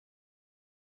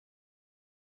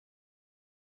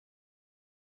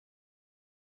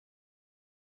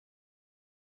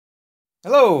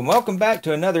Hello, and welcome back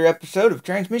to another episode of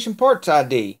Transmission Parts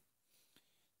ID.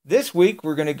 This week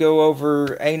we're going to go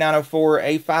over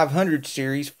A904 A500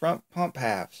 series front pump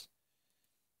halves.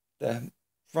 The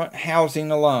front housing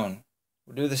alone.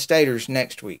 We'll do the stators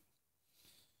next week.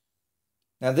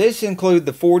 Now this includes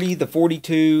the 40, the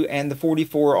 42, and the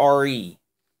 44 RE.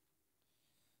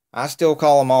 I still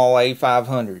call them all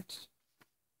A500s.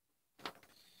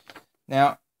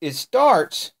 Now it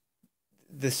starts...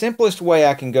 The simplest way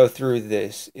I can go through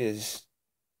this is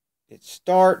it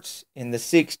starts in the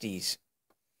 60s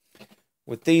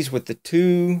with the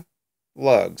two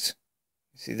lugs.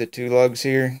 See the two lugs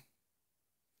here?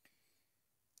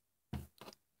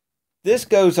 This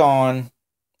goes on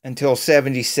until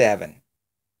 77.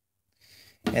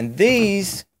 And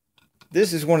this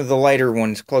is one of the later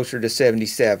ones closer to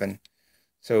 77.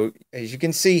 So as you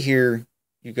can see here,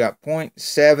 you got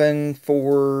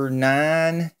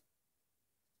 0.749.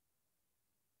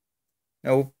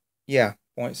 No, yeah,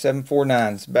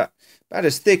 0.749 is about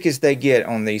as thick as they get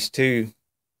on these two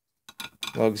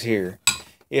lugs here.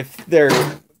 If they're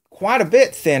quite a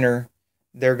bit thinner,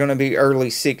 they're going to be early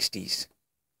 60s.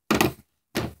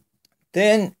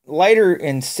 Then later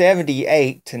in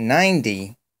 78 to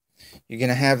 90, you're going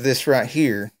to have this right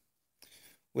here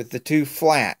with the two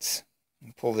flats.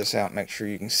 I'll pull this out, make sure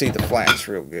you can see the flats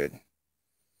real good.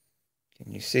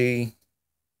 Can you see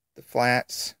the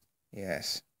flats?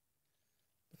 Yes.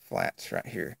 Flats right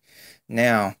here.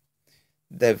 Now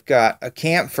they've got a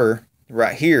camphor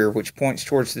right here which points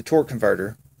towards the torque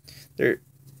converter there,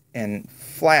 and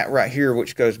flat right here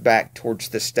which goes back towards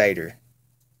the stator.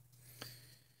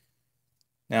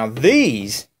 Now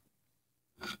these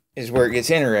is where it gets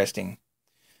interesting,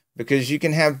 because you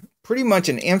can have pretty much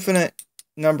an infinite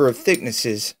number of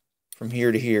thicknesses from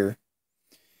here to here.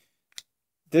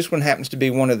 This one happens to be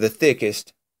one of the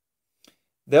thickest.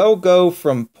 They'll go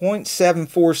from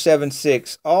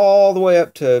 0.7476 all the way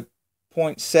up to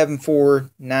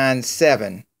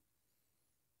 0.7497.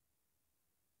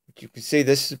 But you can see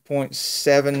this is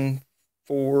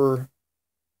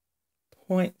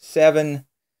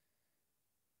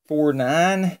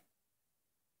 0.749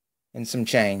 and some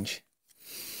change.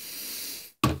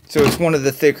 So it's one of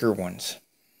the thicker ones.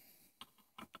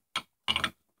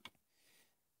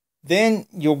 Then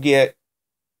you'll get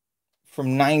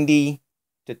from 90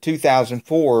 to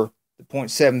 2004, the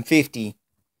 0.750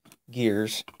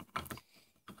 gears,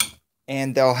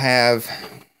 and they'll have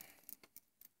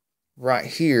right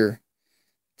here,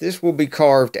 this will be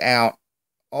carved out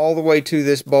all the way to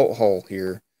this bolt hole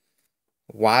here,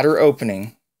 wider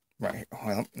opening right here.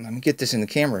 Well, let me get this in the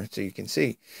camera so you can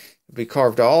see. It'll be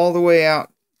carved all the way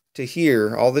out to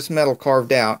here, all this metal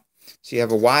carved out, so you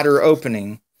have a wider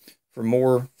opening for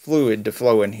more fluid to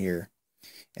flow in here.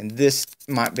 And this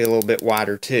might be a little bit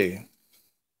wider too.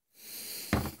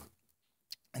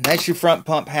 And that's your front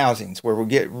pump housings. Where we'll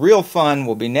get real fun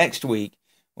will be next week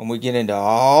when we get into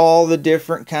all the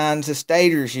different kinds of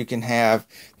stators you can have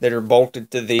that are bolted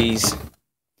to these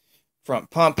front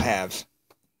pump halves.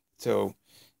 So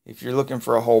if you're looking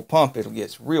for a whole pump, it'll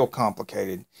get real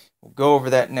complicated. We'll go over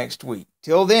that next week.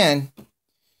 Till then,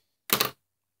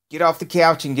 get off the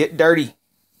couch and get dirty.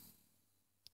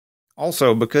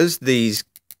 Also, because these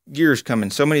gears come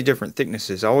in so many different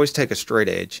thicknesses, I always take a straight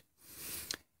edge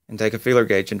and take a feeler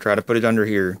gauge and try to put it under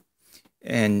here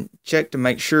and check to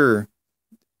make sure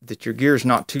that your gear is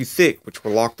not too thick, which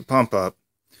will lock the pump up,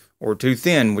 or too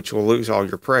thin, which will lose all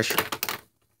your pressure.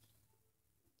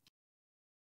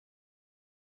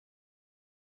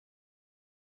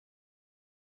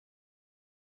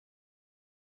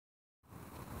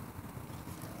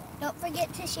 Don't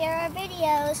forget to share our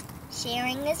videos.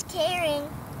 Sharing is caring.